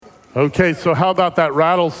Okay, so how about that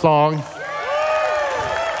rattle song?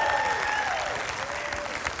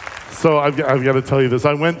 So I've got to tell you this.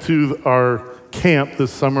 I went to our camp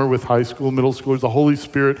this summer with high school, middle schoolers. The Holy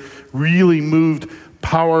Spirit really moved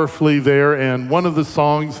powerfully there. And one of the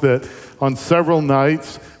songs that on several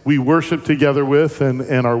nights we worshiped together with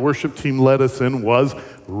and our worship team led us in was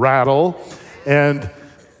Rattle. And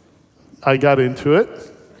I got into it.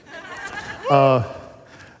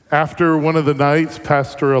 After one of the nights,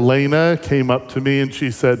 Pastor Elena came up to me and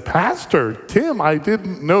she said, "Pastor Tim, I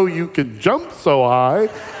didn't know you could jump so high."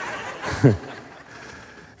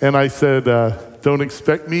 And I said, "Don't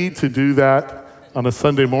expect me to do that on a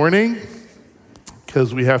Sunday morning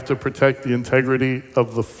because we have to protect the integrity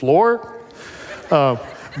of the floor."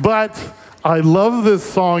 But I love this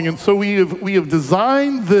song, and so we have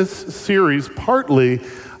designed this series partly,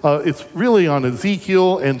 it's really on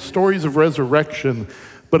Ezekiel and stories of resurrection,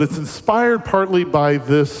 but it's inspired partly by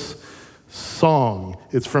this song.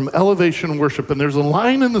 It's from Elevation Worship, and there's a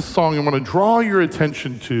line in the song I want to draw your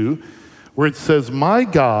attention to where it says, "My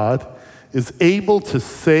God is able to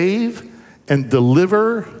save and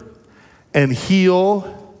deliver and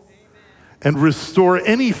heal and restore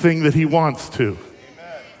anything that he wants to."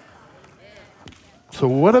 So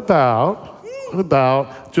what about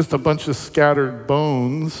just a bunch of scattered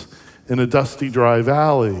bones in a dusty, dry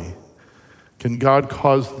valley? Can God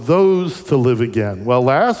cause those to live again? Well,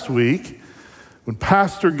 last week, when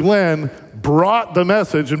Pastor Glenn brought the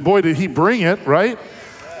message, and boy, did he bring it, right?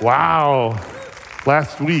 Wow.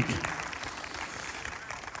 Last week,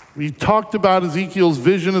 we talked about Ezekiel's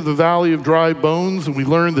vision of the valley of dry bones, and we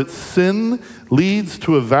learned that sin leads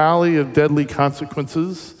to a valley of deadly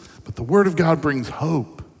consequences, but the Word of God brings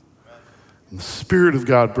hope, and the Spirit of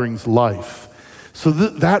God brings life. So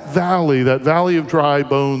that valley of dry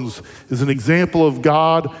bones, is an example of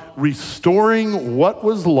God restoring what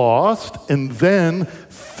was lost and then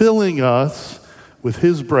filling us with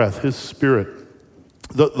his breath, his Spirit.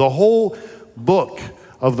 The whole book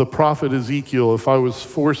of the prophet Ezekiel, if I was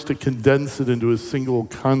forced to condense it into a single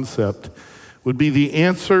concept, would be the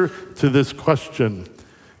answer to this question: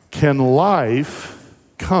 can life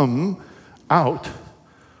come out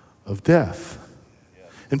of death?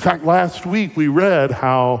 In fact, last week we read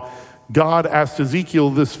how God asked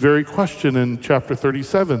Ezekiel this very question in chapter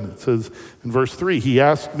 37. It says in verse 3, "He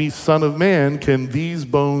asked me, 'Son of man, can these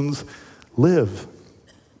bones live?'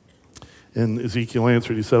 And Ezekiel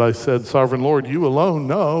answered, he said, 'I said, Sovereign Lord, you alone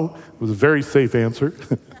know.'" It was a very safe answer.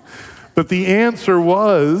 But the answer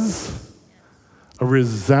was a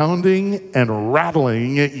resounding and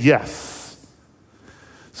rattling yes.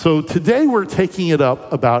 So today we're taking it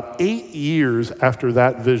up about 8 years after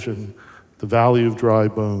that vision, the valley of dry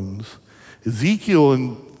bones. Ezekiel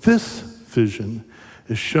in this vision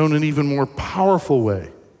is shown an even more powerful way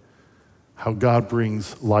how God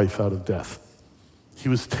brings life out of death. He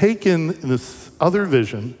was taken in this other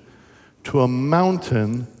vision to a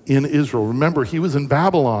mountain in Israel. Remember, he was in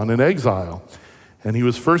Babylon in exile, and he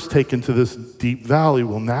was first taken to this deep valley.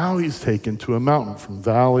 Well, now he's taken to a mountain, from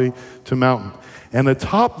valley to mountain. And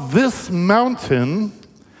atop this mountain,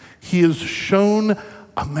 he is shown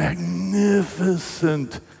a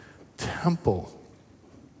magnificent temple.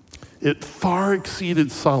 It far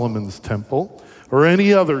exceeded Solomon's temple or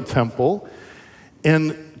any other temple.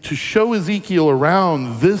 And to show Ezekiel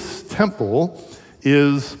around this temple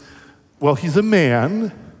is, well, he's a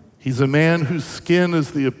man. He's a man whose skin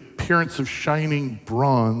is the appearance of shining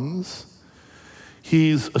bronze.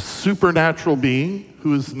 He's a supernatural being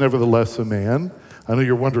who is nevertheless a man. I know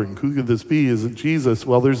you're wondering, who could this be? Is it Jesus?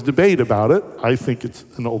 Well, there's debate about it. I think it's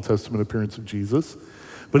an Old Testament appearance of Jesus.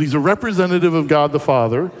 But he's a representative of God the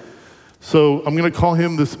Father. So I'm going to call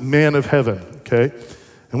him this man of heaven, okay?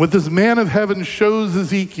 And what this man of heaven shows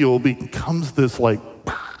Ezekiel becomes this like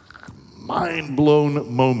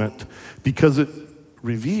mind-blown moment, because it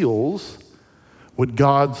reveals what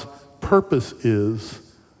God's purpose is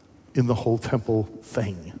in the whole temple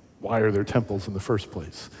thing. Why are there temples in the first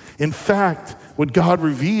place? In fact, what God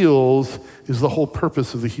reveals is the whole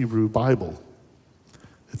purpose of the Hebrew Bible.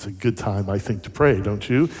 It's a good time, I think, to pray, don't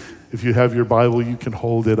you? If you have your Bible, you can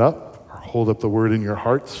hold it up, or hold up the word in your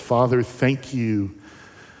hearts. Father, thank you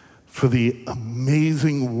for the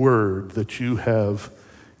amazing word that you have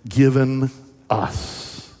given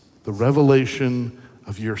us, the revelation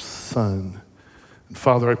of your Son. And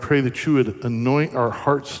Father, I pray that you would anoint our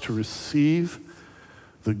hearts to receive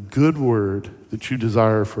the good word that you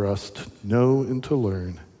desire for us to know and to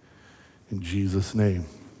learn. In Jesus' name,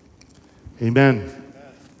 amen.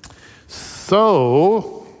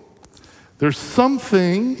 So, there's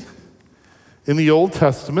something in the Old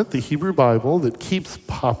Testament, the Hebrew Bible, that keeps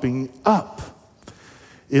popping up.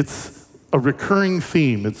 It's a recurring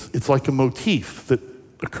theme. It's like a motif that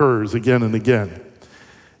occurs again and again.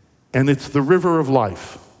 And it's the river of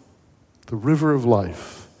life. The river of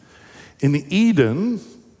life. In Eden,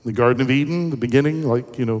 the Garden of Eden, the beginning, like,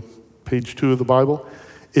 page 2 of the Bible,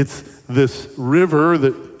 it's this river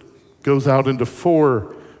that goes out into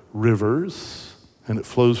 4 rivers, and it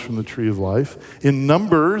flows from the tree of life. In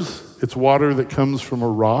Numbers, it's water that comes from a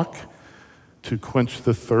rock to quench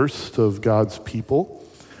the thirst of God's people.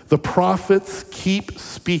 The prophets keep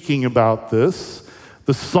speaking about this.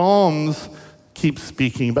 The Psalms keep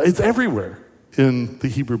speaking about it. It's everywhere in the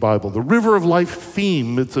Hebrew Bible. The river of life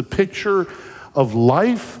theme, it's a picture of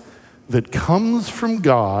life that comes from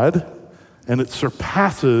God, and it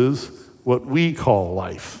surpasses what we call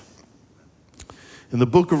life. In the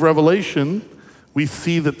book of Revelation, we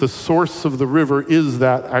see that the source of the river is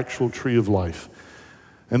that actual tree of life.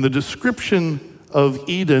 And the description of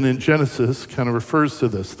Eden in Genesis kind of refers to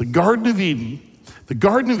this. The Garden of Eden,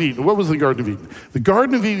 what was the Garden of Eden? The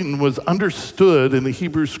Garden of Eden was understood in the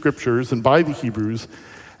Hebrew scriptures and by the Hebrews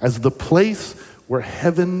as the place where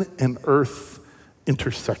heaven and earth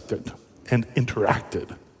intersected and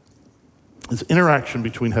interacted. This interaction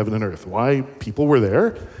between heaven and earth. Why? People were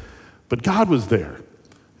there, but God was there.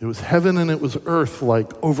 It was heaven and it was earth,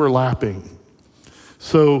 like overlapping.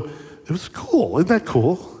 So it was cool. Isn't that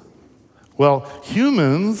cool? Well,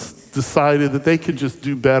 humans decided that they could just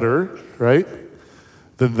do better, right,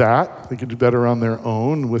 than that. They could do better on their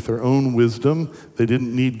own, with their own wisdom. They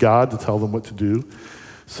didn't need God to tell them what to do.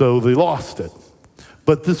 So they lost it.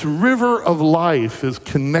 But this river of life is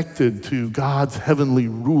connected to God's heavenly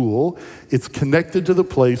rule. It's connected to the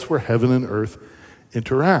place where heaven and earth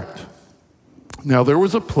interact. Now, there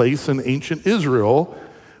was a place in ancient Israel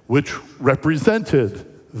which represented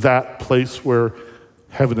that place where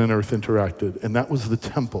heaven and earth interacted, and that was the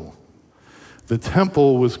temple. The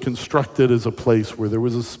temple was constructed as a place where there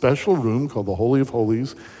was a special room called the Holy of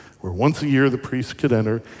Holies, where once a year the priest could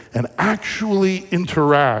enter and actually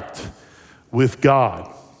interact with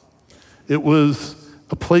God. It was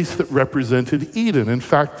a place that represented Eden. In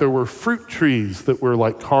fact, there were fruit trees that were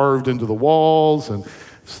like carved into the walls, and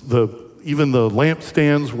even the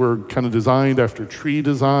lampstands were kind of designed after tree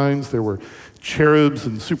designs. There were cherubs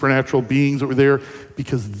and supernatural beings that were there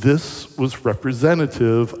because this was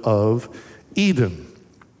representative of Eden.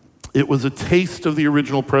 It was a taste of the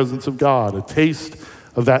original presence of God, a taste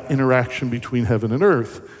of that interaction between heaven and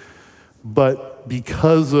earth. But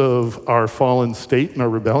because of our fallen state and our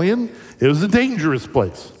rebellion, it was a dangerous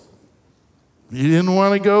place. You didn't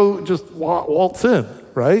want to go just waltz in,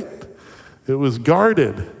 right? It was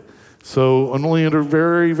guarded. So only under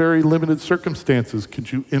very, very limited circumstances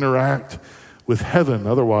could you interact with heaven.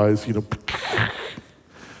 Otherwise,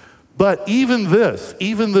 But even this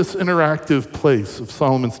interactive place of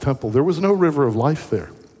Solomon's temple, there was no river of life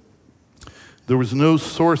there. There was no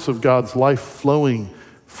source of God's life flowing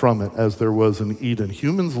from it as there was in Eden.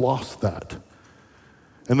 Humans lost that.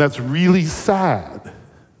 And that's really sad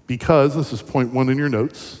because, this is point 1 in your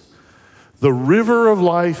notes, the river of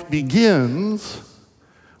life begins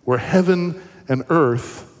where heaven and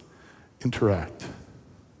earth interact.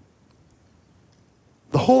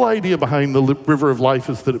 The whole idea behind the river of life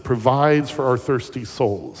is that it provides for our thirsty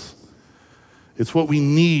souls. It's what we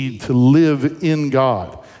need to live in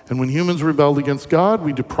God. And when humans rebelled against God,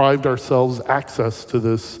 we deprived ourselves access to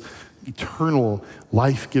this eternal,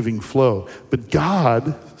 life-giving flow. But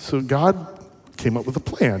God came up with a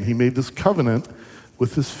plan. He made this covenant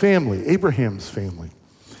with his family, Abraham's family.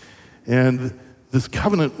 And this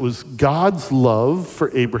covenant was God's love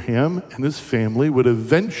for Abraham and his family would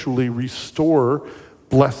eventually restore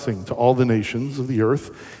blessing to all the nations of the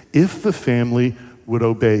earth if the family would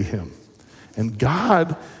obey him. And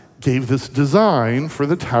God gave this design for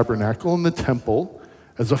the tabernacle and the temple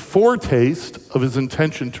as a foretaste of his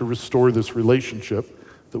intention to restore this relationship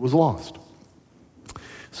that was lost.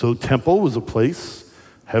 So temple was a place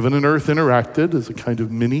heaven and earth interacted as a kind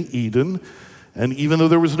of mini Eden. And even though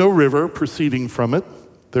there was no river proceeding from it,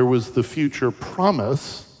 there was the future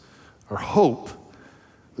promise or hope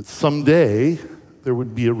that someday there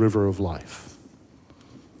would be a river of life.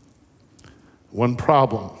 One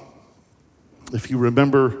problem, if you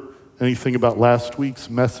remember anything about last week's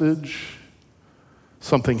message,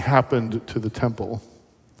 something happened to the temple.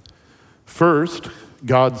 First,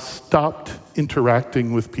 God stopped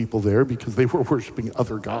interacting with people there because they were worshiping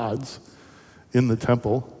other gods in the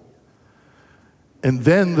temple. And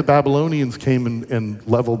then the Babylonians came and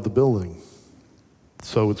leveled the building.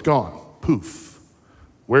 So it's gone. Poof.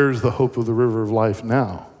 Where's the hope of the river of life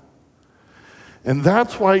now? And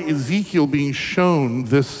that's why Ezekiel being shown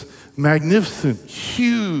this magnificent,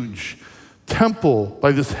 huge temple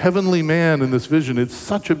by this heavenly man in this vision, it's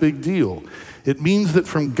such a big deal. It means that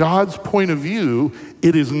from God's point of view,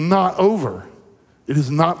 it is not over. It is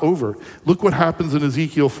not over. Look what happens in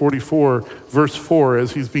Ezekiel 44, verse 4,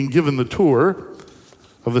 as he's being given the tour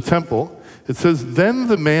of the temple. It says, "Then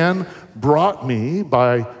the man brought me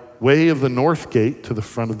by way of the north gate to the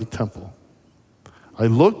front of the temple. I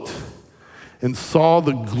looked and saw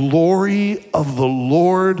the glory of the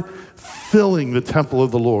Lord filling the temple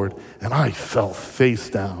of the Lord, and I fell face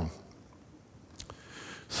down."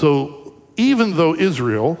 So even though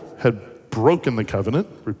Israel had broken the covenant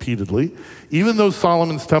repeatedly, even though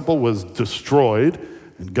Solomon's temple was destroyed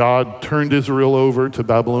and God turned Israel over to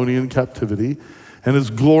Babylonian captivity and his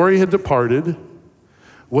glory had departed,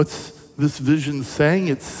 what's this vision saying?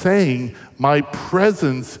 It's saying, my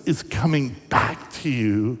presence is coming back to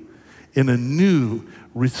you in a new,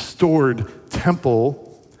 restored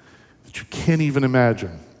temple that you can't even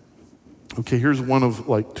imagine. Okay, here's one of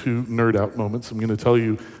like two nerd out moments. I'm going to tell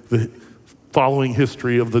you the following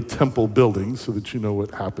history of the temple building so that you know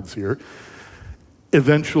what happens here.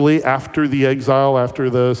 Eventually, after the exile, after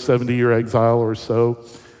the 70-year exile or so,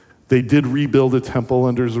 they did rebuild a temple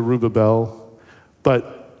under Zerubbabel,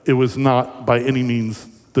 but it was not by any means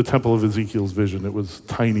the temple of Ezekiel's vision. It was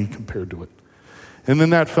tiny compared to it. And then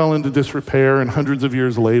that fell into disrepair, and hundreds of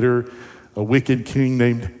years later, a wicked king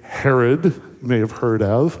named Herod, you may have heard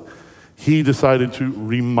of, he decided to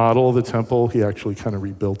remodel the temple. He actually kind of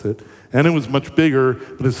rebuilt it. And it was much bigger,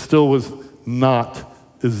 but it still was not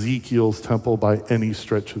Ezekiel's temple by any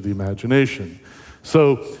stretch of the imagination.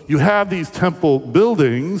 So you have these temple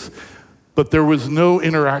buildings, but there was no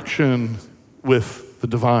interaction with the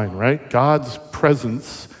divine, right? God's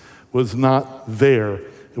presence was not there.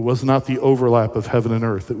 It was not the overlap of heaven and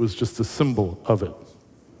earth. It was just a symbol of it.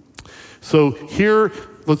 So here,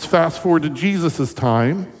 let's fast forward to Jesus'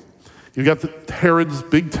 time. You've got the Herod's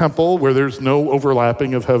big temple where there's no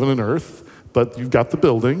overlapping of heaven and earth, but you've got the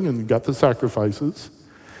building and you've got the sacrifices.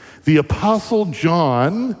 The Apostle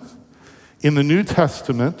John in the New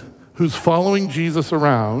Testament, who's following Jesus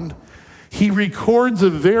around, he records a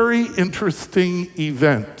very interesting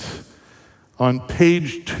event on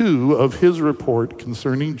page 2 of his report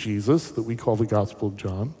concerning Jesus that we call the Gospel of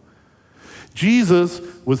John. Jesus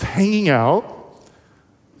was hanging out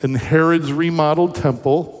in Herod's remodeled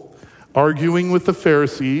temple, arguing with the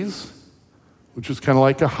Pharisees, which is kind of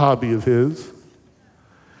like a hobby of his,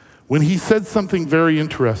 when he said something very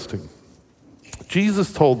interesting.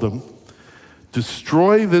 Jesus told them,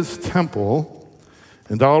 "Destroy this temple,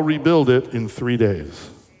 and I'll rebuild it in 3 days."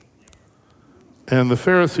 And the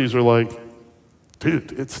Pharisees are like,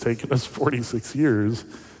 "Dude, it's taken us 46 years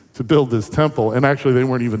to build this temple." And actually, they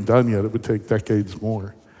weren't even done yet. It would take decades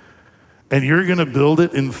more. "And you're going to build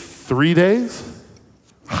it in 3 days?"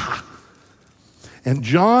 And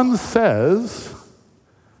John says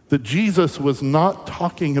that Jesus was not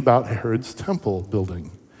talking about Herod's temple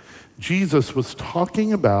building. Jesus was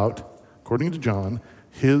talking about, according to John,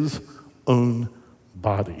 his own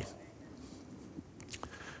body.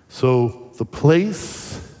 So the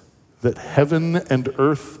place that heaven and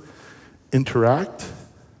earth interact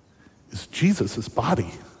is Jesus'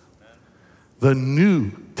 body. The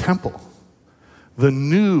new temple, the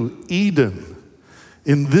new Eden,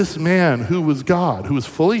 in this man who was God, who was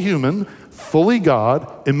fully human, fully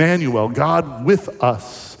God, Emmanuel, God with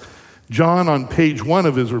us. John, on page 1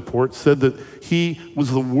 of his report, said that he was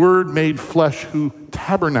the Word made flesh who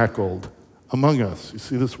tabernacled among us. You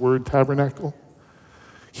see this word, tabernacle?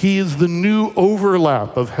 He is the new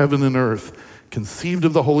overlap of heaven and earth, conceived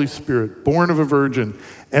of the Holy Spirit, born of a virgin.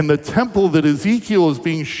 And the temple that Ezekiel is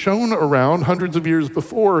being shown around hundreds of years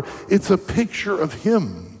before, it's a picture of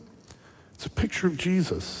him. It's a picture of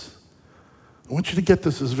Jesus. I want you to get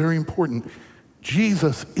this, it's very important.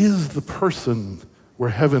 Jesus is the person where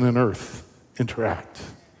heaven and earth interact.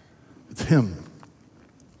 It's him.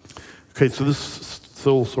 Okay, so this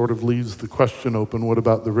still sort of leaves the question open, what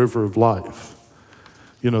about the river of life?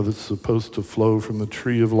 You know, that's supposed to flow from the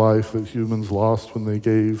tree of life that humans lost when they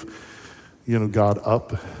gave, God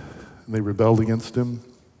up and they rebelled against him.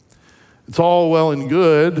 It's all well and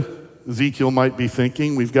good, Ezekiel might be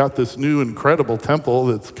thinking, we've got this new incredible temple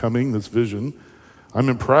that's coming, this vision. I'm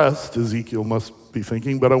impressed, Ezekiel must be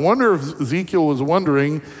thinking, but I wonder if Ezekiel was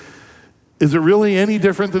wondering, is it really any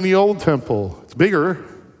different than the old temple? It's bigger,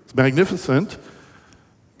 it's magnificent.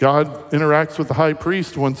 God interacts with the high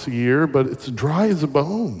priest once a year, but it's dry as a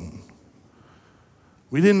bone.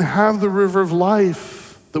 We didn't have the river of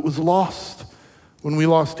life that was lost when we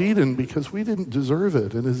lost Eden because we didn't deserve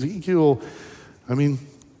it. And Ezekiel I mean,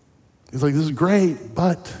 he's like, this is great,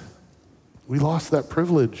 but we lost that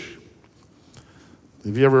privilege.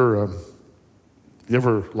 Have you ever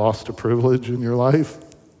lost a privilege in your life?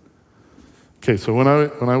 Okay, so when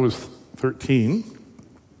I was 13,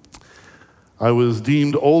 I was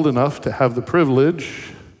deemed old enough to have the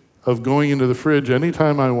privilege of going into the fridge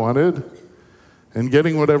anytime I wanted and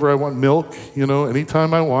getting whatever I want, milk,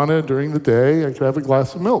 anytime I wanted during the day, I could have a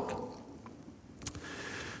glass of milk.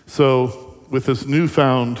 So with this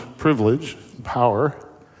newfound privilege, power,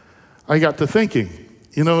 I got to thinking,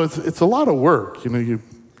 it's a lot of work. You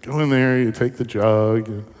go in there, you take the jug,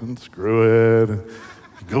 and unscrew it, and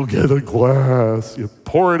you go get a glass, you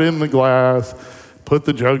pour it in the glass, put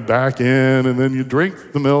the jug back in, and then you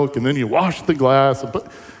drink the milk, and then you wash the glass.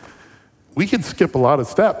 But we could skip a lot of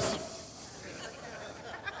steps.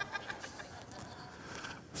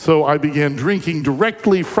 So I began drinking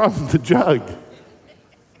directly from the jug.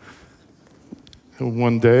 And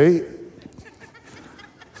one day,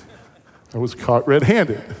 I was caught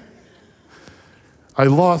red-handed. I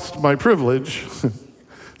lost my privilege.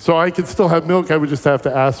 So I could still have milk, I would just have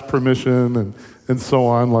to ask permission and so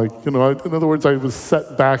on. In other words, I was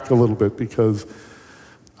set back a little bit because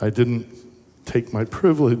I didn't take my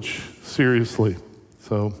privilege seriously.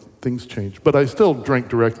 So things changed. But I still drank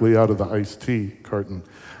directly out of the iced tea carton.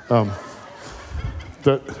 I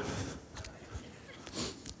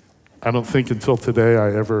don't think until today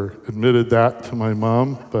I ever admitted that to my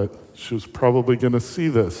mom, but she was probably going to see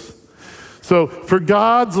this. So for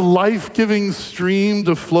God's life-giving stream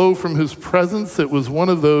to flow from his presence, it was one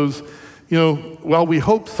of those, well, we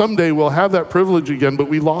hope someday we'll have that privilege again, but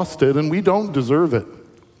we lost it and we don't deserve it.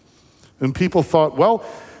 And people thought, well,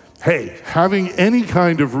 hey, having any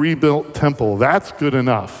kind of rebuilt temple, that's good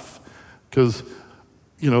enough. Because,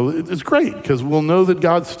 it's great because we'll know that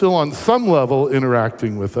God's still on some level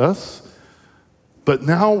interacting with us. But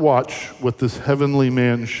now watch what this heavenly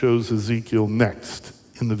man shows Ezekiel next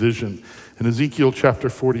in the vision. In Ezekiel chapter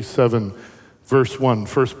 47, verse 1,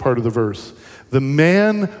 first part of the verse. The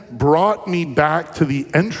man brought me back to the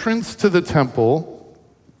entrance to the temple,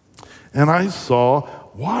 and I saw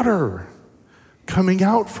water coming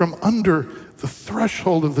out from under the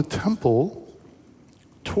threshold of the temple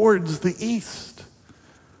towards the east.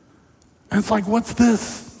 And it's like, what's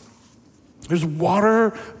this? There's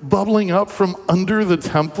water bubbling up from under the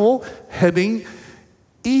temple, heading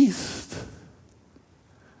east.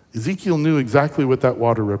 Ezekiel knew exactly what that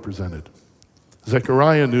water represented.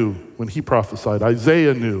 Zechariah knew when he prophesied.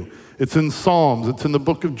 Isaiah knew. It's in Psalms. It's in the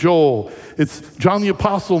book of Joel. It's John the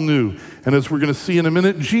Apostle knew. And as we're going to see in a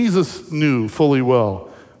minute, Jesus knew fully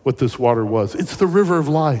well what this water was. It's the river of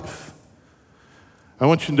life. I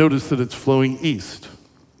want you to notice that it's flowing east.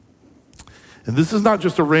 And this is not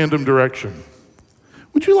just a random direction.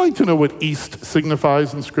 Would you like to know what east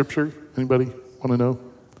signifies in Scripture? Anybody want to know?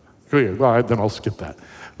 Oh, yeah, well, then I'll skip that.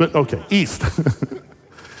 But okay, east.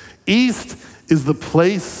 East is the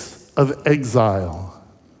place of exile.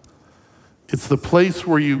 It's the place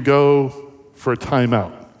where you go for a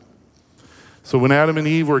timeout. So when Adam and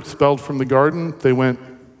Eve were expelled from the garden, they went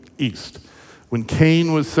east. When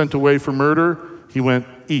Cain was sent away for murder, he went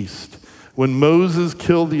east. When Moses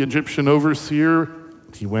killed the Egyptian overseer,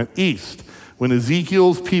 he went east. When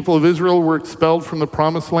Ezekiel's people of Israel were expelled from the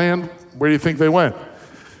promised land, where do you think they went?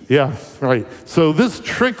 Yeah, right. So this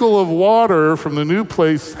trickle of water from the new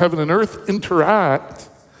place, heaven and earth interact,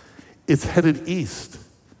 it's headed east.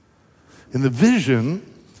 In the vision,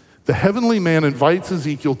 the heavenly man invites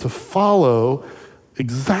Ezekiel to follow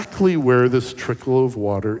exactly where this trickle of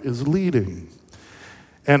water is leading.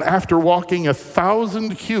 And after walking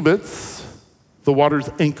 1,000 cubits, the water's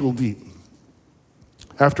ankle deep.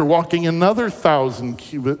 After walking another 1,000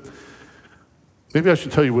 cubits, maybe I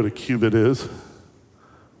should tell you what a cubit is.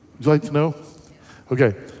 Would you like to know?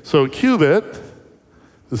 Okay, so a cubit,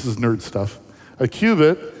 this is nerd stuff. A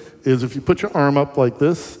cubit is if you put your arm up like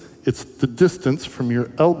this, it's the distance from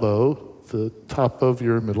your elbow to the top of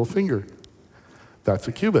your middle finger. That's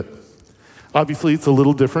a cubit. Obviously, it's a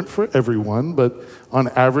little different for everyone, but on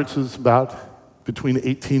average, it's about between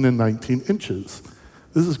 18 and 19 inches.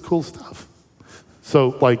 This is cool stuff.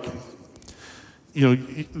 So,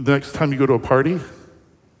 the next time you go to a party,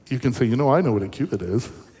 you can say, I know what a cubit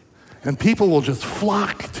is. And people will just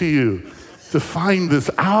flock to you to find this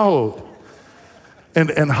out.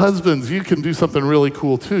 And husbands, you can do something really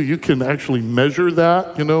cool too. You can actually measure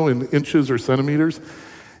that, in inches or centimeters.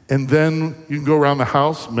 And then you can go around the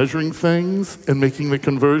house measuring things and making the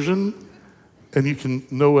conversion. And you can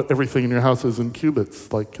know what everything in your house is in cubits,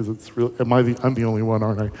 because it's real. I'm the only one,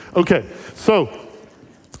 aren't I? Okay, so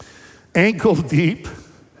ankle deep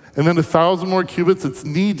And then 1,000 more cubits, it's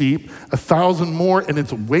knee deep. 1,000 more, and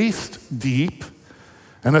it's waist deep.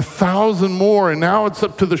 And 1,000 more, and now it's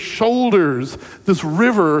up to the shoulders. This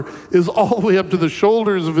river is all the way up to the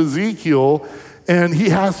shoulders of Ezekiel, and he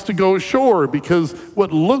has to go ashore because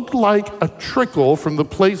what looked like a trickle from the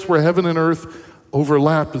place where heaven and earth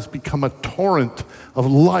overlap has become a torrent of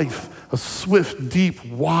life, a swift, deep,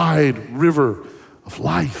 wide river of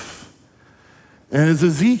life. And as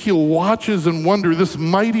Ezekiel watches and wonders, this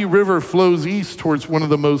mighty river flows east towards one of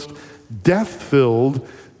the most death-filled,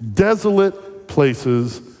 desolate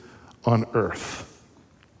places on earth.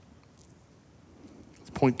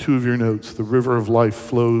 Point 2 of your notes, the river of life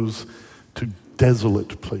flows to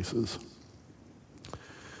desolate places.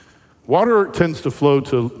 Water tends to flow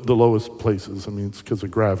to the lowest places. I mean, it's because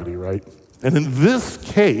of gravity, right? And in this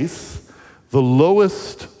case, the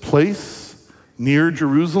lowest place near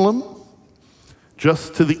Jerusalem,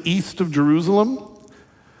 just to the east of Jerusalem,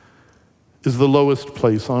 is the lowest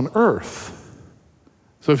place on earth.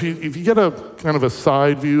 So if you get a kind of a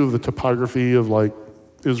side view of the topography of like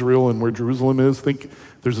Israel and where Jerusalem is, think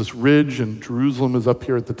there's this ridge and Jerusalem is up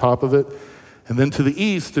here at the top of it. And then to the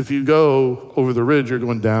east, if you go over the ridge, you're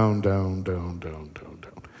going down, down, down, down, down,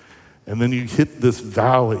 down. And then you hit this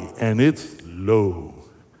valley, and it's low.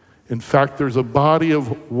 In fact, there's a body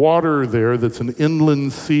of water there that's an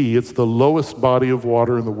inland sea. It's the lowest body of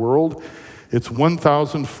water in the world. It's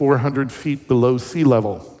 1,400 feet below sea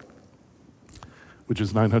level, which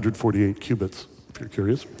is 948 cubits, if you're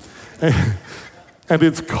curious. And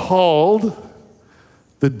it's called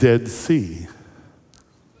the Dead Sea.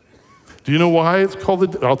 Do you know why it's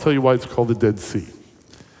called I'll tell you why it's called the Dead Sea.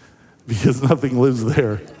 Because nothing lives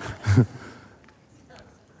there.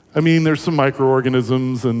 I mean, there's some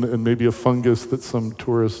microorganisms and maybe a fungus that some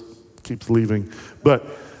tourist keeps leaving. But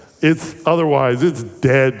otherwise, it's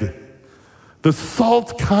dead. The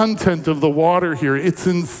salt content of the water here, it's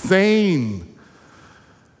insane.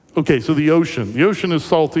 Okay, so the ocean. The ocean is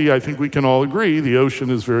salty. I think we can all agree. The ocean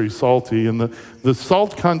is very salty. And the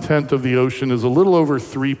salt content of the ocean is a little over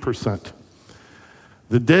 3%.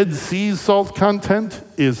 The Dead Sea's salt content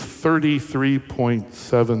is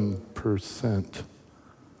 33.7%.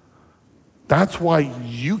 That's why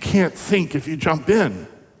you can't sink if you jump in.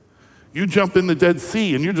 You jump in the Dead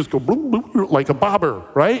Sea and you just go bloop, bloop, bloop, like a bobber,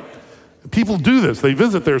 right? People do this. They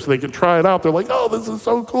visit there so they can try it out. They're like, oh, this is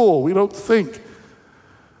so cool. We don't sink.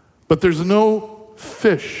 But there's no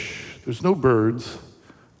fish, there's no birds,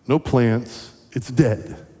 no plants. It's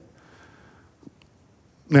dead.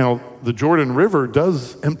 Now, the Jordan River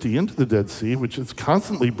does empty into the Dead Sea, which is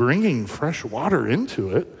constantly bringing fresh water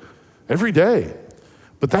into it every day.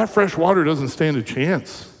 But that fresh water doesn't stand a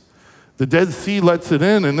chance. The Dead Sea lets it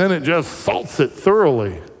in, and then it just salts it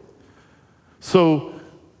thoroughly. So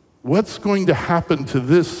what's going to happen to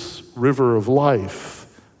this river of life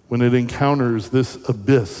when it encounters this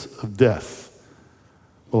abyss of death?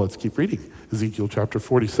 Well, let's keep reading. Ezekiel chapter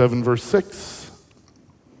 47, verse 6.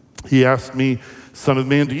 He asked me, Son of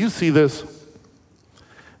man, do you see this?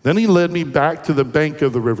 Then he led me back to the bank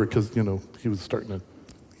of the river because, he was starting to,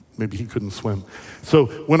 maybe he couldn't swim. So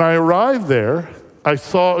when I arrived there, I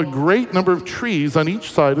saw a great number of trees on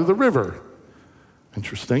each side of the river.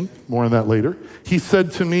 Interesting, more on that later. He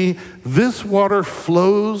said to me, this water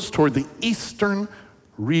flows toward the eastern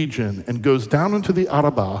region and goes down into the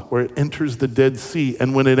Arabah where it enters the Dead Sea.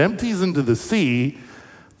 And when it empties into the sea,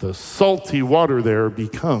 the salty water there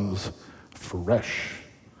becomes fresh.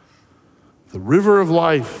 The river of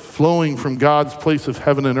life flowing from God's place of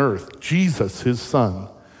heaven and earth, Jesus, his son,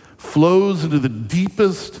 flows into the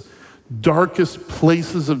deepest, darkest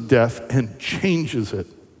places of death and changes it.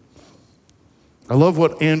 I love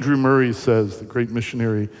what Andrew Murray says, the great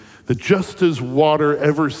missionary, that just as water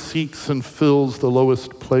ever seeks and fills the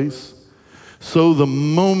lowest place, so the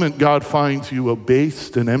moment God finds you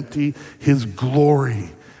abased and empty, his glory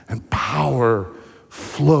and power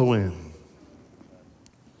flow in.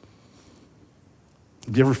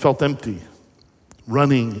 Have you ever felt empty,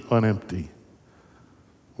 running on empty?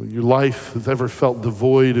 When your life has ever felt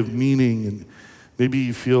devoid of meaning, and maybe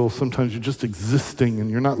you feel sometimes you're just existing and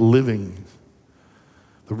you're not living.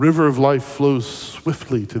 The river of life flows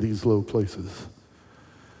swiftly to these low places.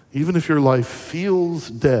 Even if your life feels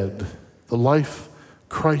dead, the life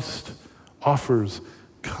Christ offers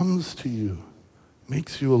comes to you,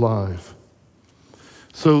 makes you alive.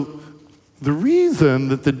 So the reason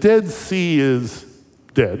that the Dead Sea is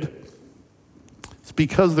dead is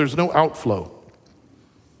because there's no outflow.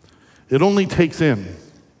 It only takes in.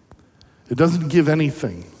 It doesn't give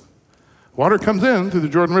anything. Water comes in through the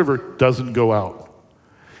Jordan River, doesn't go out.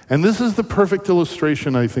 And this is the perfect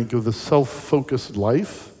illustration, I think, of the self-focused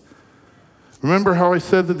life Remember how I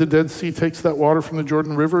said that the Dead Sea takes that water from the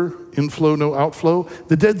Jordan River? Inflow, no outflow.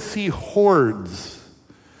 The Dead Sea hoards.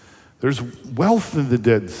 There's wealth in the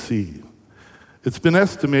Dead Sea. It's been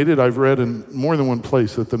estimated, I've read in more than one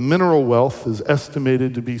place, that the mineral wealth is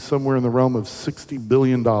estimated to be somewhere in the realm of $60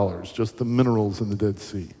 billion, just the minerals in the Dead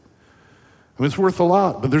Sea. I mean, it's worth a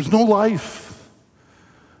lot, but there's no life.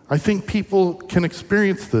 I think people can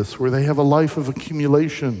experience this, where they have a life of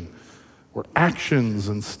accumulation, where actions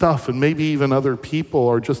and stuff, and maybe even other people,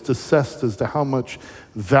 are just assessed as to how much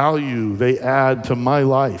value they add to my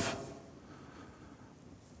life.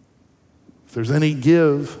 If there's any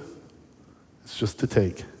give, it's just to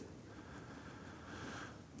take.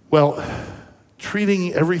 Well,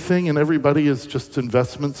 treating everything and everybody as just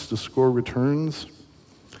investments to score returns,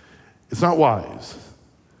 it's not wise,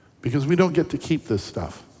 because we don't get to keep this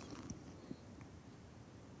stuff.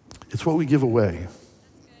 It's what we give away.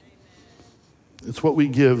 It's what we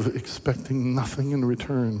give expecting nothing in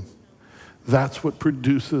return. That's what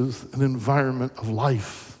produces an environment of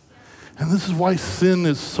life. And this is why sin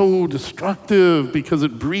is so destructive, because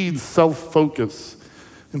it breeds self-focus,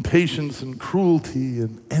 impatience and cruelty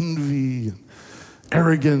and envy and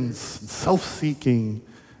arrogance and self-seeking,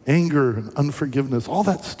 anger and unforgiveness. All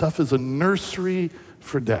that stuff is a nursery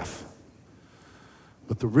for death.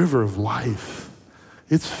 But the river of life,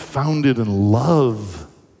 it's founded in love.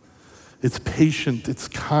 It's patient, it's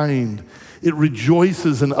kind. It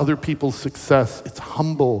rejoices in other people's success. It's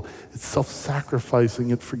humble, it's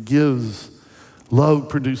self-sacrificing, it forgives. Love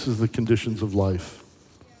produces the conditions of life.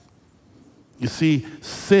 You see,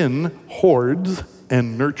 sin hoards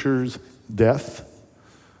and nurtures death.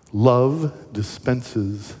 Love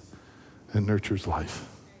dispenses and nurtures life.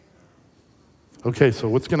 Okay, so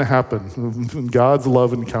what's going to happen when God's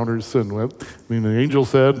love encounters sin? Well, I mean, the angel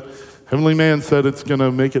said, heavenly man said it's going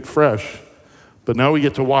to make it fresh. But now we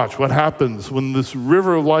get to watch what happens when this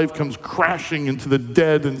river of life comes crashing into the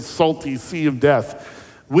dead and salty sea of death.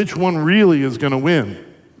 Which one really is going to win?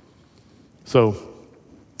 So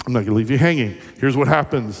I'm not going to leave you hanging. Here's what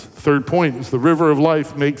happens. Third point is the river of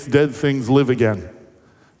life makes dead things live again.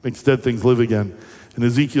 Makes dead things live again. In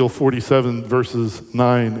Ezekiel 47, verses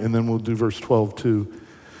 9, and then we'll do verse 12 too.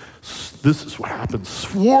 This is what happens.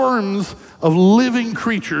 Swarms of living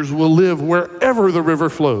creatures will live wherever the river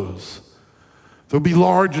flows. There'll be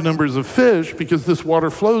large numbers of fish because this water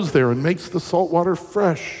flows there and makes the salt water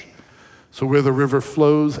fresh. So where the river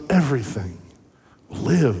flows, everything will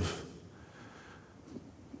live.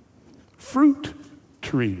 Fruit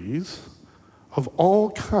trees of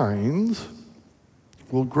all kinds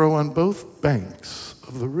will grow on both banks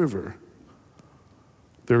of the river.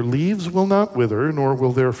 Their leaves will not wither, nor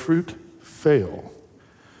will their fruit fail.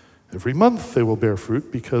 Every month they will bear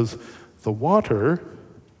fruit, because the water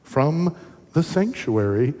from the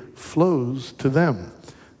sanctuary flows to them.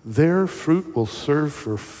 Their fruit will serve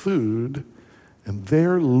for food, and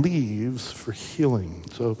their leaves for healing.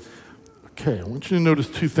 So, okay, I want you to notice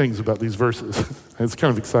two things about these verses. It's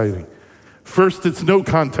kind of exciting. First, it's no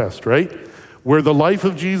contest, right? Where the life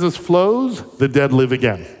of Jesus flows, the dead live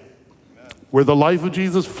again. Where the life of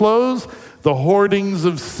Jesus flows, the hoardings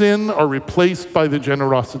of sin are replaced by the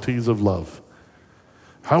generosities of love.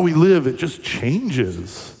 How we live, it just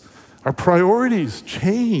changes. Our priorities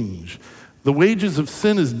change. The wages of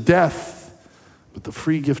sin is death, but the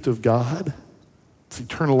free gift of God, it's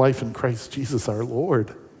eternal life in Christ Jesus our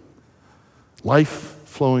Lord. Life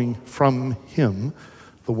flowing from him,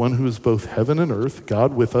 the one who is both heaven and earth,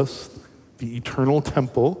 God with us, the eternal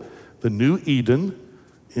temple, the new Eden,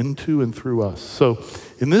 into and through us. So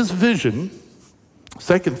in this vision,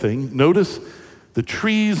 second thing, notice the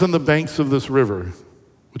trees on the banks of this river,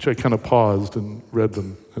 which I kind of paused and read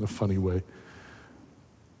them in a funny way,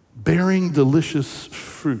 bearing delicious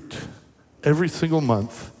fruit every single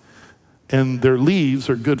month, and their leaves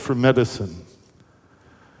are good for medicine.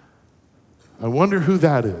 I wonder who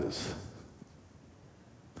that is.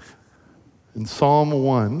 In Psalm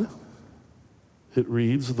 1, it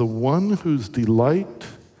reads, "The one whose delight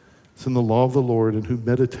is in the law of the Lord and who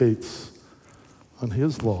meditates on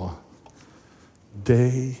his law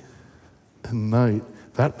day and night.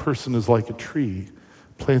 That person is like a tree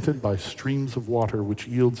planted by streams of water, which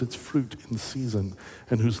yields its fruit in season,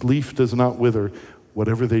 and whose leaf does not wither.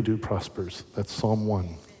 Whatever they do prospers." That's Psalm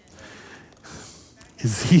 1.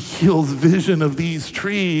 Ezekiel's vision of these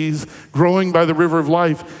trees growing by the river of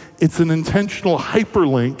life, it's an intentional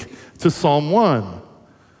hyperlink to Psalm 1.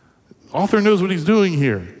 The author knows what he's doing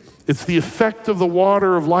here. It's the effect of the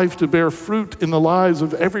water of life to bear fruit in the lives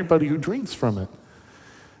of everybody who drinks from it.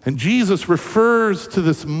 And Jesus refers to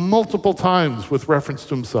this multiple times with reference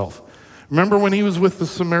to himself. Remember when he was with the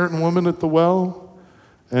Samaritan woman at the well?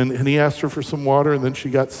 And he asked her for some water, and then she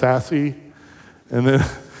got sassy. And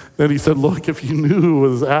then he said, look, if you knew who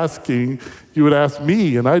was asking, you would ask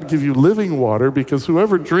me, and I'd give you living water, because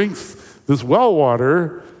whoever drinks this well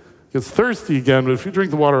water gets thirsty again, but if you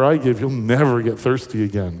drink the water I give, you'll never get thirsty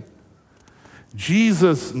again.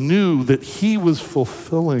 Jesus knew that he was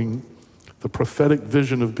fulfilling the prophetic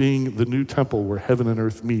vision of being the new temple where heaven and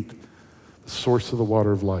earth meet, the source of the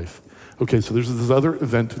water of life. Okay, so there's this other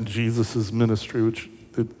event in Jesus' ministry, which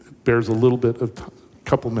it bears a little bit of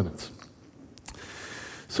couple minutes.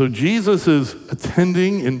 So Jesus is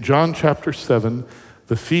attending in John chapter 7,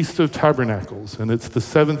 the Feast of Tabernacles, and it's the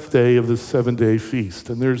 7th day of this 7-day feast.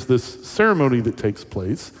 And there's this ceremony that takes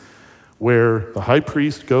place where the high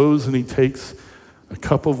priest goes and he takes a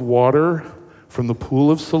cup of water from the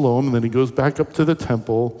pool of Siloam, and then he goes back up to the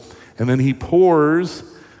temple, and then he pours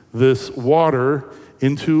this water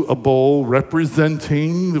into a bowl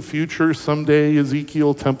representing the future someday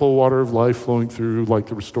Ezekiel temple water of life flowing through like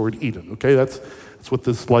the restored Eden. Okay, that's what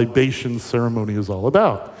this libation ceremony is all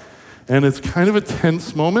about. And it's kind of a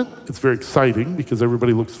tense moment. It's very exciting because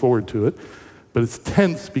everybody looks forward to it. But it's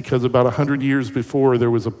tense because about 100 years before, there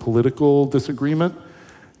was a political disagreement,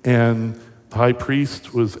 and the high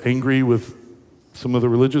priest was angry with some of the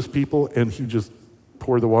religious people, and he just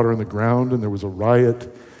poured the water on the ground, and there was a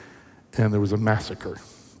riot, and there was a massacre.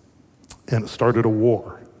 And it started a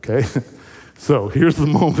war, okay? So here's the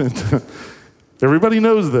moment. Everybody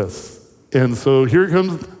knows this. And so here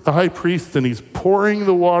comes the high priest, and he's pouring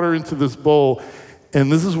the water into this bowl, and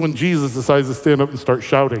this is when Jesus decides to stand up and start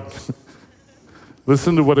shouting.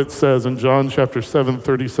 Listen to what it says in John chapter 7,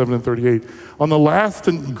 37 and 38. On the last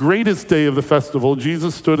and greatest day of the festival,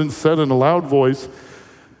 Jesus stood and said in a loud voice,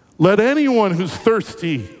 "Let anyone who's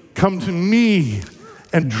thirsty come to me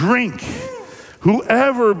and drink.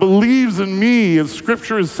 Whoever believes in me, as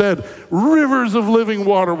scripture has said, rivers of living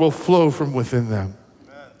water will flow from within them."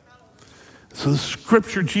 So the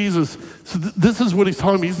scripture, Jesus, this is what he's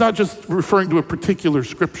talking about. He's not just referring to a particular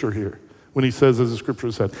scripture here when he says, as the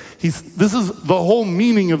scripture said. This is the whole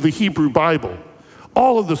meaning of the Hebrew Bible.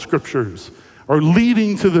 All of the scriptures are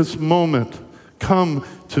leading to this moment. Come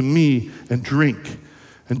to me and drink.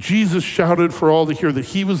 And Jesus shouted for all to hear that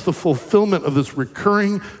he was the fulfillment of this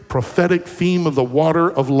recurring prophetic theme of the water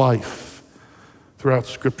of life throughout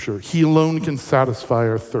scripture. He alone can satisfy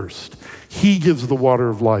our thirst. He gives the water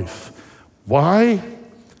of life. Why?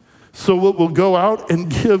 So it will go out and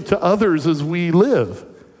give to others as we live.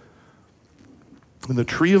 And the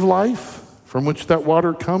tree of life from which that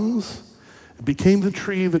water comes, it became the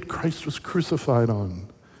tree that Christ was crucified on.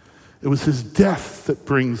 It was his death that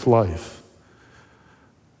brings life.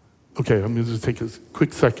 Okay, I'm going to take a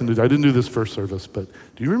quick second. I didn't do this first service, but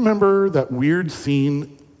do you remember that weird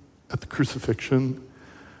scene at the crucifixion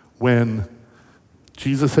when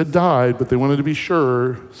Jesus had died, but they wanted to be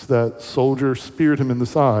sure, so that soldier speared him in the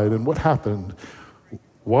side, and what happened?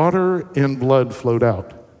 Water and blood flowed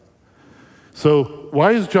out. So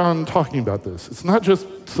why is John talking about this? It's not just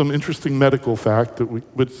some interesting medical fact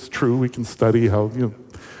which is true, we can study how,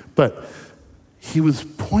 but he was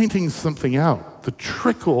pointing something out. The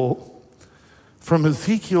trickle from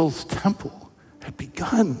Ezekiel's temple had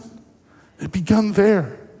begun. It had begun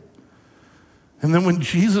there. And then when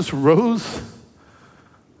Jesus rose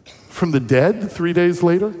from the dead 3 days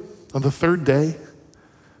later, on the third day,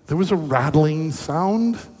 there was a rattling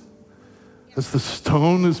sound as the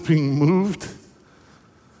stone is being moved,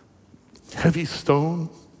 heavy stone.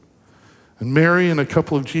 And Mary and a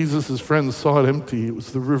couple of Jesus' friends saw it empty. It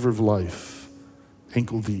was the river of life,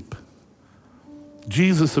 ankle deep.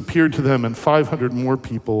 Jesus appeared to them and 500 more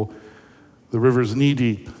people, the river's knee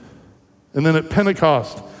deep. And then at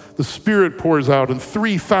Pentecost, the Spirit pours out and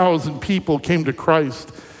 3,000 people came to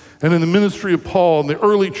Christ. And in the ministry of Paul and the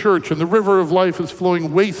early church, and the river of life is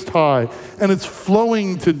flowing waist high, and it's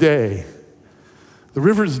flowing today. The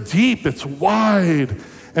river's deep, it's wide,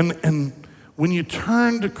 and when you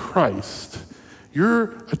turn to Christ,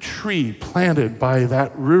 you're a tree planted by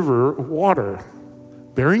that river of water,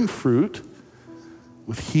 bearing fruit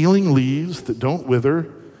with healing leaves that don't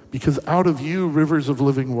wither, because out of you rivers of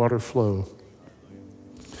living water flow.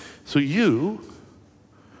 So you,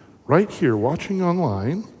 right here, watching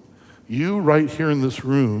online, you right here in this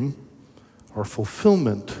room are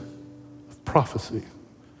fulfillment of prophecy.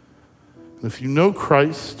 And if you know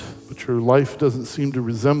Christ, but your life doesn't seem to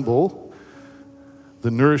resemble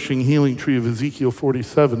the nourishing, healing tree of Ezekiel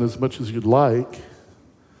 47 as much as you'd like,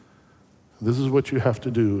 this is what you have to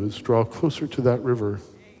do, is draw closer to that river.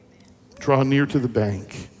 Draw near to the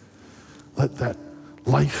bank. Let that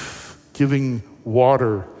life-giving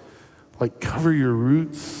water, like cover your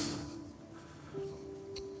roots.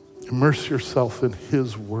 Immerse yourself in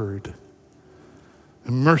his word.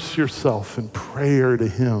 Immerse yourself in prayer to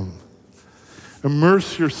him.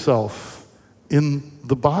 Immerse yourself in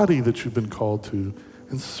the body that you've been called to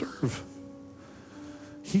and serve.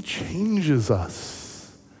 He changes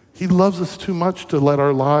us. He loves us too much to let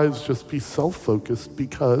our lives just be self-focused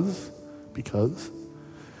because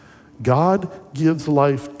God gives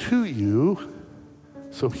life to you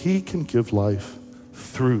so he can give life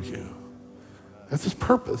through you. That's his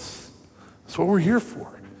purpose. That's what we're here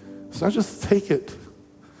for. It's not just to take it,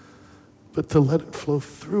 but to let it flow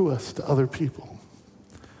through us to other people.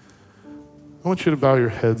 I want you to bow your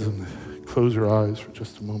heads and close your eyes for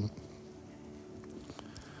just a moment.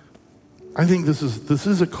 I think this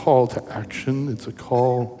is a call to action. It's a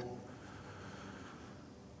call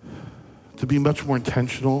to be much more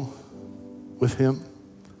intentional with him,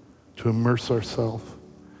 to immerse ourselves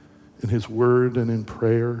in his word and in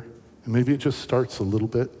prayer. And maybe it just starts a little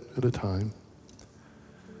bit at a time,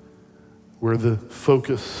 where the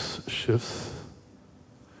focus shifts.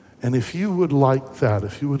 And if you would like that,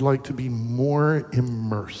 if you would like to be more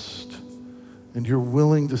immersed, and you're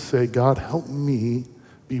willing to say, God, help me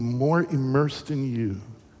be more immersed in you,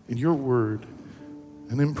 in your word,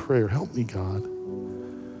 and in prayer. Help me, God.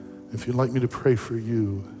 If you'd like me to pray for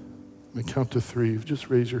you, I count to 3. Just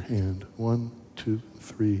raise your hand. 1, 2,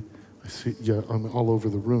 3. I see, I'm all over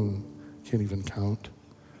the room. Can't even count.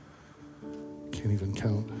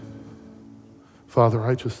 Father,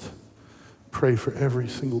 I just pray for every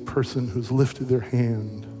single person who's lifted their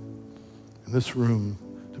hand in this room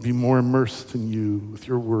to be more immersed in you with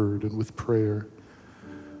your word and with prayer.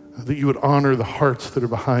 That you would honor the hearts that are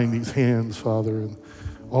behind these hands, Father, and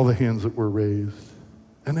all the hands that were raised.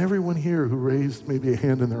 And everyone here who raised maybe a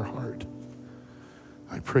hand in their heart.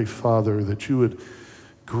 I pray, Father, that you would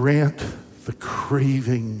grant the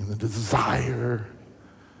craving, the desire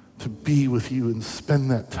to be with you and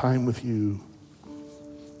spend that time with you,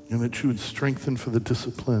 and that you would strengthen for the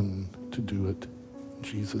discipline to do it. In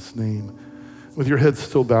Jesus' name. With your head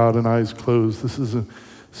still bowed and eyes closed, this is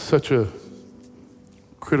such a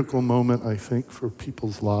critical moment, I think, for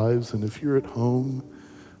people's lives. And if you're at home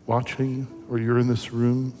watching or you're in this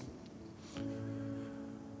room,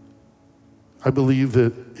 I believe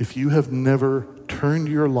that if you have never turned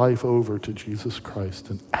your life over to Jesus Christ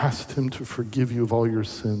and asked him to forgive you of all your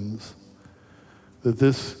sins, that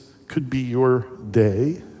this could be your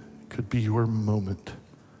day, could be your moment.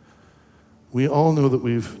 We all know that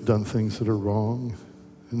we've done things that are wrong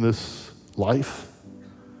in this life.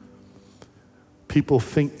 People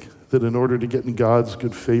think that in order to get in God's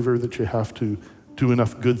good favor that you have to do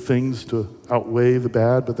enough good things to outweigh the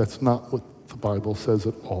bad, but that's not what the Bible says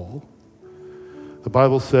at all. The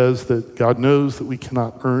Bible says that God knows that we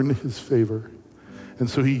cannot earn his favor, and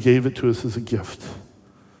so he gave it to us as a gift.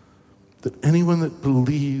 That anyone that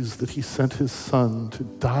believes that he sent his son to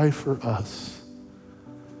die for us,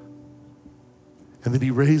 and that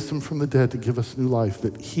he raised him from the dead to give us new life,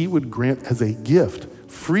 that he would grant as a gift,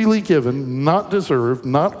 freely given, not deserved,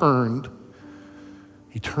 not earned,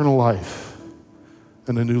 eternal life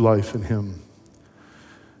and a new life in him.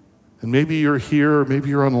 And maybe you're here, or maybe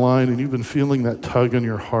you're online, and you've been feeling that tug in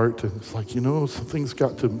your heart, and it's like, something's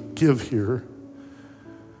got to give here.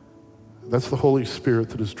 That's the Holy Spirit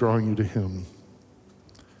that is drawing you to him.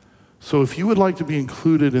 So if you would like to be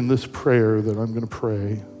included in this prayer that I'm going to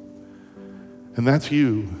pray, and that's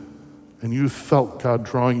you, and you felt God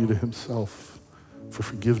drawing you to himself for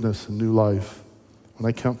forgiveness and new life, when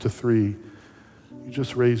I count to 3, you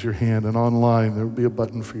just raise your hand, and online there will be a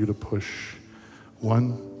button for you to push.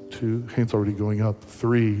 1, 2, hands already going up.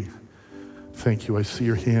 3, thank you. I see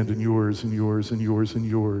your hand, and yours, and yours, and yours, and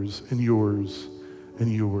yours, and yours,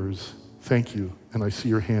 and yours. Thank you. And I see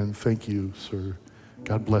your hand. Thank you, sir.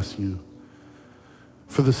 God bless you.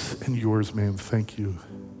 For this, and yours, ma'am. Thank you.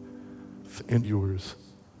 And yours.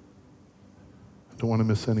 I don't want to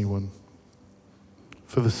miss anyone.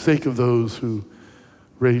 For the sake of those who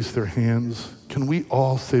raise their hands, can we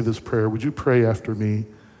all say this prayer? Would you pray after me?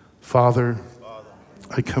 Father,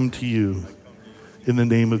 I come to you in the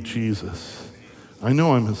name of Jesus. I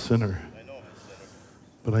know I'm a sinner,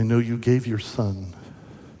 but I know you gave your son,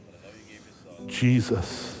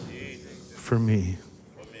 Jesus, for me.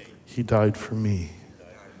 He died for me.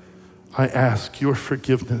 I ask your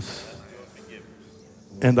forgiveness,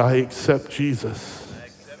 and I accept Jesus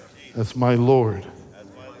as my Lord,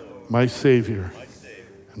 my Savior,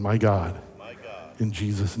 and my God. In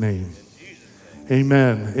Jesus' name.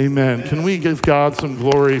 Amen. Amen. Can we give God some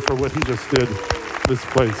glory for what he just did in this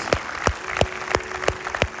place?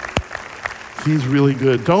 He's really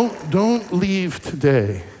good. Don't leave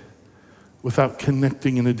today without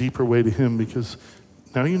connecting in a deeper way to him, because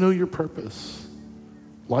now you know your purpose.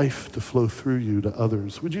 Life to flow through you to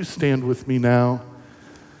others. Would you stand with me now?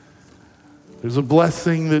 There's a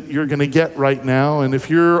blessing that you're going to get right now, and if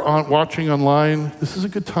you're watching online, this is a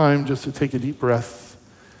good time just to take a deep breath.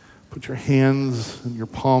 Put your hands and your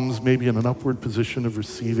palms maybe in an upward position of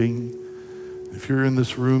receiving. If you're in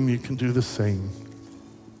this room, you can do the same.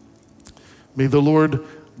 May the Lord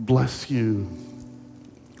bless you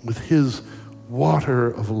with his water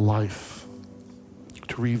of life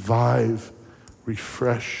to revive,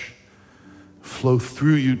 refresh, flow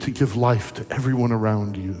through you to give life to everyone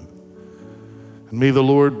around you. And may the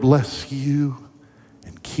Lord bless you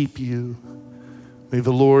and keep you. May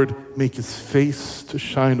the Lord make his face to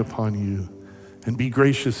shine upon you and be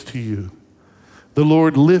gracious to you. The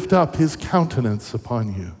Lord lift up his countenance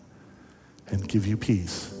upon you and give you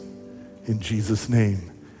peace. In Jesus'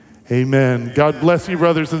 name, amen. God bless you,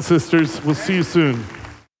 brothers and sisters. We'll see you soon.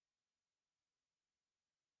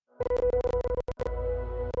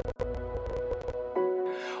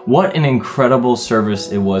 What an incredible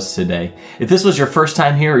service it was today. If this was your first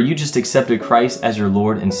time here or you just accepted Christ as your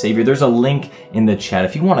Lord and Savior, there's a link in the chat.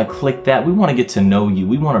 If you want to click that, we want to get to know you.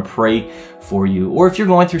 We want to pray for you. Or if you're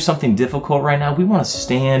going through something difficult right now, we want to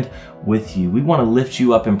stand with you. We want to lift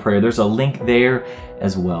you up in prayer. There's a link there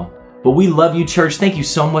as well. But we love you, church. Thank you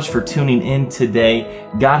so much for tuning in today.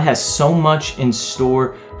 God has so much in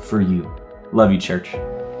store for you. Love you, church.